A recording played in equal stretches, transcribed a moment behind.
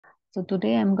So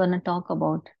today I'm going to talk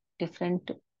about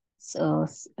different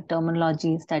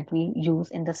terminologies that we use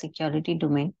in the security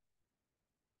domain: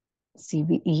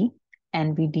 CVE,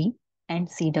 NVD, and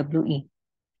CWE.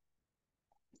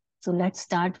 So let's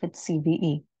start with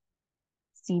CVE.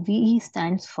 CVE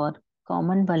stands for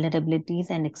Common Vulnerabilities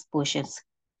and Exposures.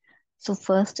 So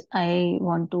first, I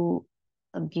want to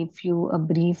give you a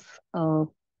brief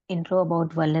intro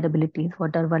about vulnerabilities.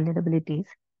 What are vulnerabilities?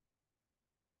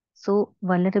 So,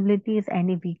 vulnerability is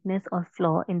any weakness or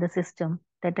flaw in the system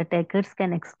that attackers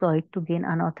can exploit to gain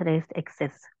unauthorized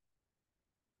access.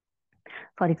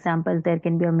 For example, there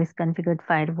can be a misconfigured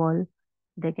firewall,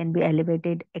 there can be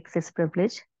elevated access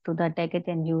privilege. So, the attacker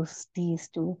can use these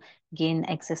to gain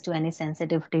access to any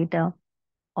sensitive data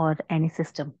or any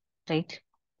system, right?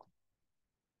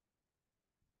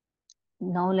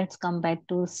 Now, let's come back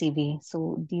to CV.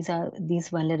 So, these are these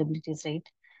vulnerabilities, right?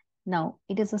 Now,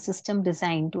 it is a system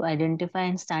designed to identify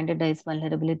and standardize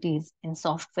vulnerabilities in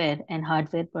software and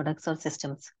hardware products or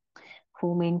systems.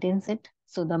 Who maintains it?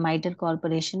 So, the MITRE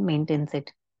Corporation maintains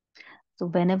it. So,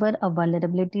 whenever a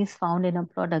vulnerability is found in a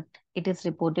product, it is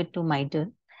reported to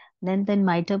MITRE. Then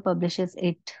MITRE publishes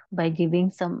it by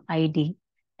giving some ID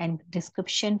and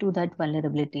description to that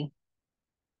vulnerability.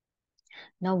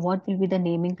 Now, what will be the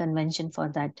naming convention for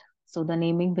that? So the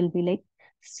naming will be like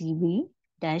CV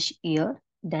dash year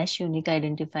dash unique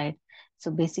identifier.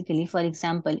 So basically, for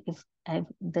example, if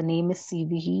the name is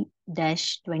CVE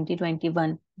dash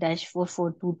 2021 dash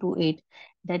 44228,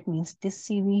 that means this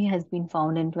CVE has been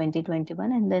found in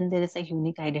 2021, and then there is a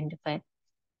unique identifier.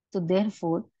 So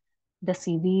therefore, the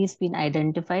CVE has been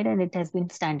identified and it has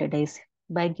been standardized.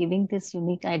 By giving this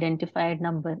unique identifier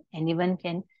number, anyone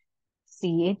can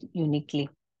see it uniquely.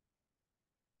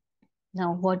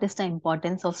 Now, what is the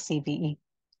importance of CVE?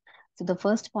 So the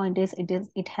first point is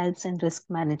it helps in risk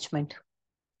management.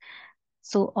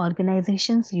 So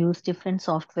organizations use different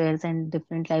softwares and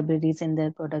different libraries in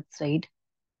their products, right?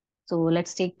 So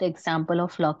let's take the example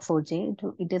of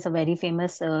Log4j. It is a very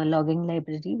famous logging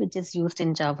library which is used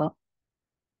in Java.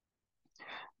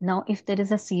 Now, if there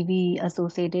is a CVE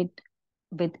associated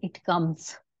with it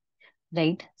comes,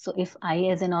 right? So if I,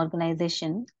 as an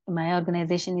organization, my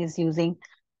organization is using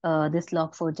this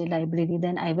Log4j library,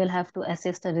 then I will have to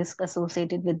assess the risk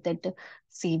associated with that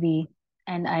CV,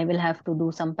 and I will have to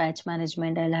do some patch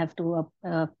management. I'll have to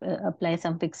apply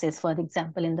some fixes. For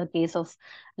example, in the case of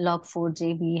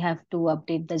Log4j, we have to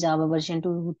update the Java version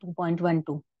to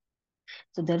 2.12.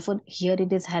 So therefore, here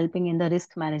it is helping in the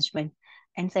risk management.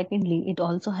 And secondly, it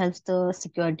also helps the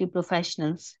security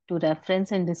professionals to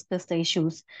reference and discuss the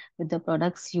issues with the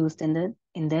products used in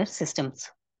their systems.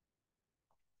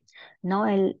 Now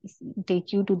I'll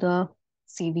take you to the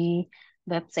CVE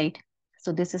website.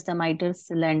 So this is the MITRE's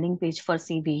landing page for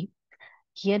CVE.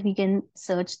 Here we can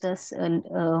search this.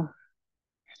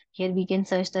 Here we can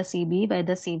search the CVE by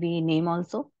the CVE name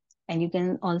also, and you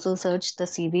can also search the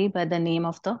CVE by the name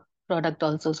of the product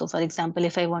also. So for example,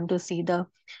 if I want to see the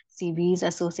CVEs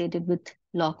associated with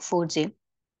Log4j,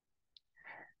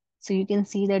 so you can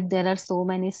see that there are so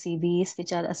many CVEs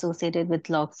which are associated with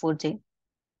Log4j.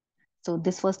 So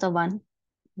this was the one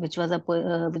which was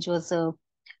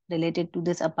related to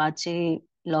this Apache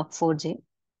Log4j.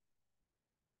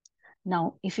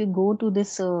 Now, if you go to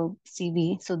this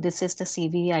CVE, so this is the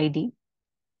CVE ID,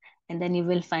 and then you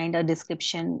will find a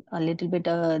description, a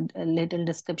little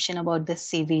description about this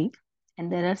CV,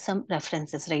 and there are some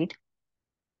references, right?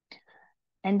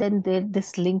 And then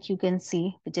this link you can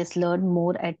see, which is learn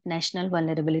more at National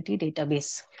Vulnerability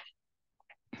Database.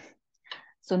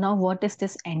 So now what is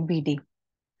this NVD?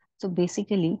 So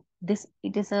basically,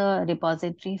 it is a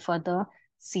repository for the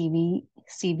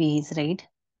CVEs, right?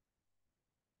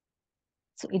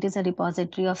 So it is a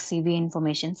repository of CV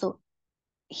information. So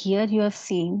here you have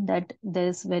seen that there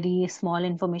is very small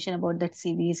information about that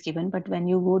CV is given, but when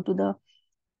you go to the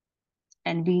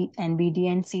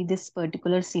NVD and see this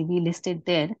particular CV listed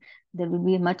there will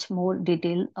be much more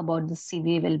detail about the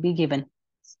CV will be given.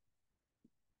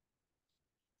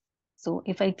 So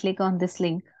if I click on this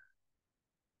link,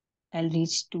 I'll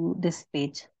reach to this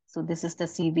page. So this is the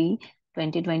CV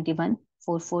 2021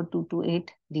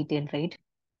 44228 detail, right?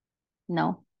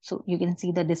 Now, so you can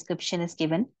see the description is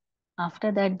given.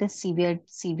 After that, this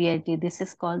CVRT, this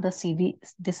is called the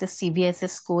this is CVSS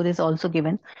score is also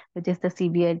given, which is the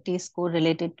CVRT score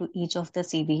related to each of the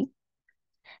CV.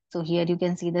 So here you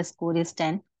can see the score is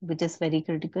 10, which is very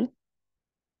critical.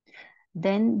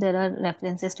 Then there are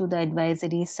references to the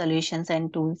advisories, solutions,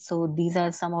 and tools. So these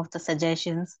are some of the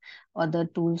suggestions or the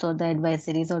tools or the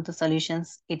advisories or the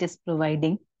solutions it is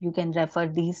providing. You can refer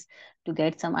these to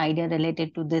get some idea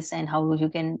related to this and how you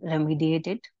can remediate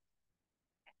it.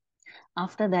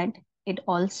 After that, it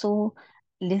also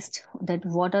lists that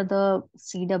what are the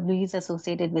CWEs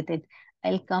associated with it.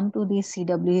 I'll come to these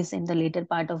CWEs in the later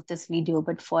part of this video,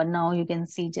 but for now you can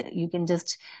see, you can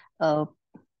just uh,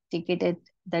 ticket it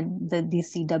that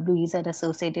these CWEs are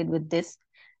associated with this.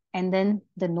 And then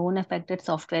the known affected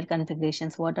software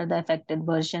configurations, what are the affected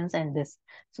versions and this.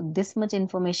 So this much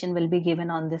information will be given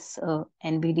on this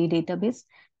NVD database.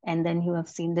 And then you have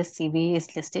seen the CVE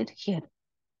is listed here.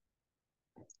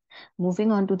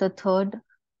 Moving on to the third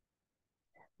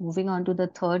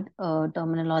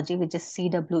terminology, which is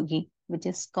CWE, which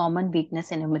is common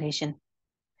weakness enumeration.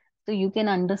 So you can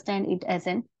understand it as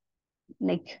an,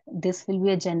 like, this will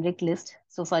be a generic list.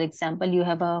 So for example, you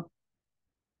have a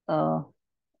uh,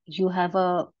 you have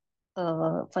a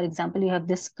for example, you have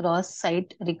this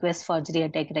cross-site request forgery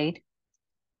attack, right?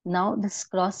 Now this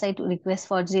cross-site request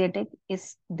forgery attack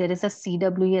is, there is a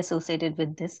CWE associated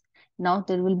with this. Now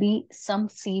there will be some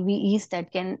CVEs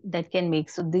that can make.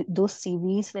 So those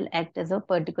CVEs will act as a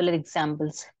particular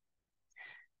examples.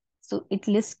 So it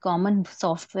lists common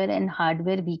software and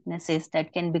hardware weaknesses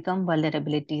that can become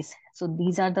vulnerabilities. So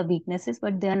these are the weaknesses,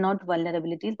 but they are not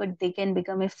vulnerabilities, but they can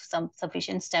become if some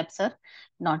sufficient steps are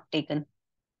not taken.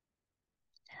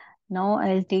 Now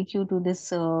I'll take you to this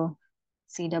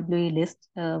CWE list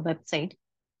website.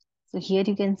 So here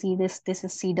you can see this. This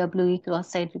is CWE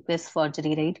cross-site request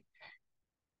forgery, right?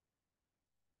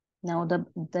 Now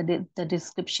the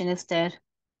description is there.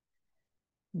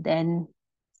 Then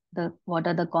what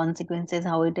are the consequences,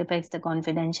 how it affects the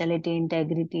confidentiality,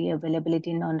 integrity,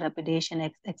 availability,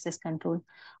 non-repudiation, access control,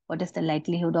 what is the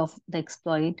likelihood of the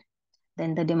exploit,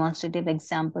 then the demonstrative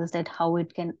examples that how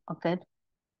it can occur,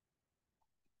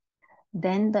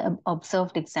 then the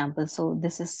observed example. So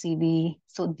this is CVE.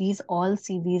 So these all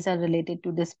CVEs are related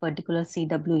to this particular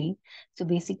CWE. So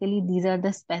basically these are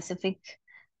the specific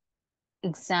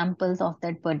examples of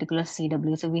that particular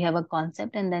CW. So we have a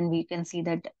concept, and then we can see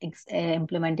that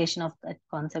implementation of that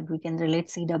concept. We can relate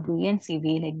CWE and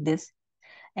CVE like this.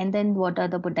 And then what are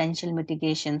the potential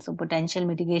mitigations? So potential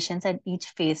mitigations at each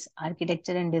phase,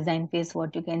 architecture and design phase,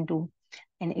 what you can do,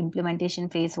 and implementation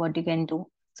phase, what you can do.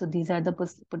 So these are the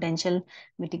potential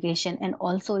mitigation, and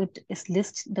also it is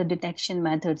lists the detection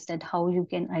methods, that how you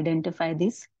can identify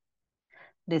these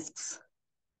risks.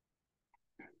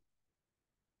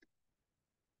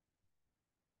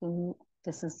 So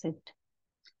this is it.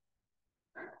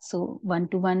 So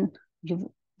one-to-one,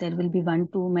 there will be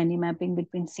one-to-many mapping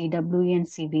between CWE and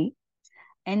CVE.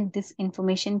 And this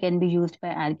information can be used by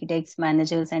architects,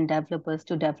 managers, and developers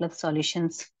to develop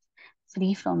solutions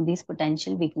free from these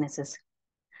potential weaknesses.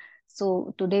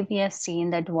 So today we have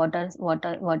seen that what is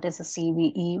a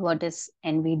CVE, what is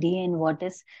NVD, and what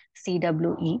is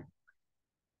CWE.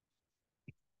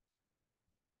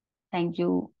 Thank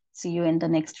you. See you in the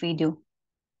next video.